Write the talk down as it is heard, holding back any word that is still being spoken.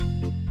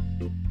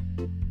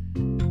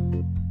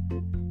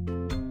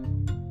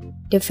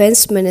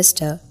Defense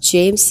Minister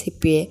James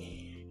Hippie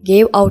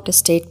gave out a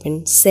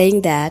statement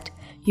saying that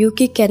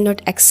UK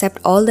cannot accept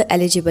all the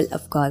eligible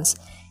Afghans.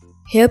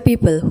 Here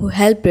people who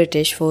helped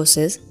British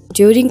forces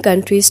during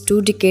country's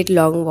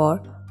two-decade-long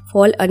war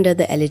fall under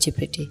the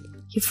eligibility.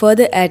 He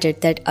further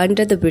added that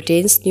under the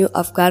Britain's new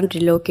Afghan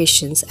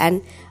relocations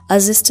and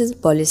assistance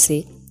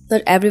policy,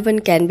 not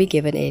everyone can be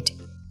given aid.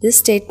 This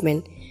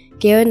statement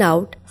came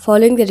out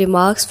following the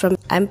remarks from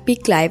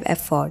MP Clive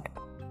Efford.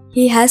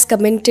 He has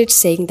commented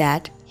saying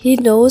that he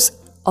knows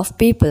of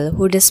people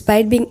who,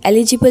 despite being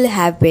eligible,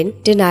 have been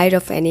denied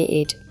of any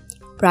aid.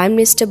 Prime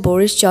Minister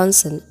Boris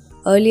Johnson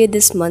earlier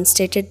this month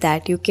stated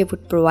that UK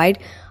would provide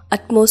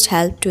utmost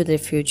help to the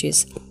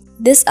refugees.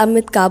 This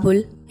amid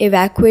Kabul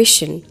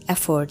evacuation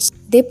efforts.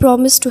 They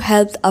promised to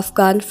help the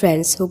Afghan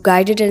friends who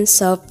guided and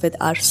served with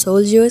our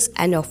soldiers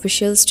and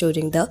officials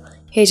during the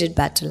hated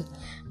battle.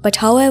 But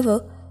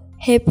however,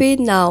 Happy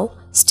now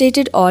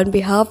stated on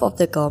behalf of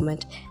the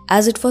government,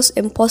 as it was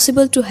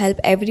impossible to help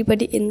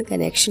everybody in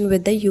connection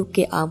with the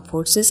UK Armed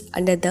Forces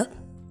under the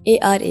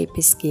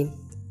ARAP scheme.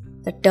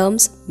 The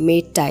terms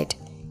made tight.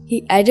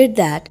 He added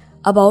that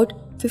about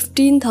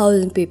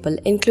 15,000 people,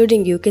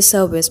 including UK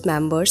service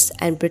members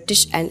and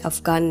British and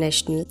Afghan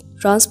nationals,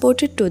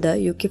 transported to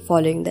the UK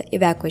following the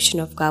evacuation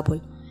of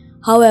Kabul.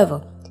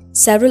 However,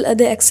 several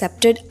others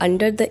accepted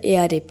under the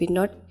ARAP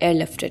not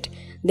airlifted.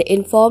 They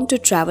informed to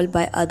travel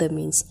by other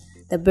means.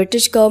 The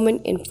British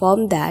government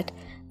informed that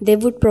they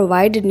would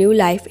provide a new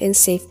life in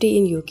safety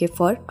in UK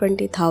for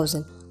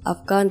 20,000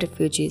 Afghan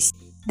refugees.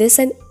 This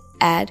an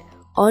add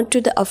on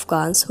to the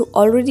Afghans who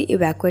already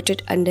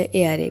evacuated under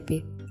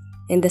ARAP.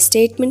 In the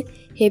statement,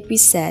 Happy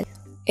said,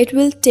 "It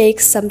will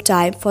take some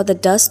time for the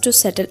dust to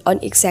settle on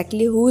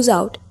exactly who's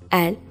out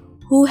and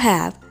who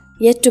have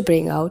yet to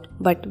bring out,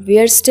 but we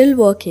are still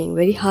working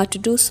very hard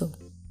to do so.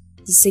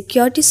 The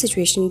security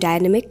situation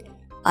dynamic,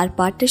 our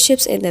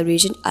partnerships in the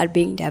region are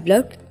being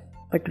developed,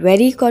 but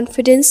very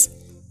confident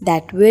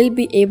that we'll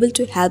be able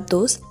to help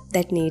those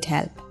that need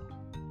help."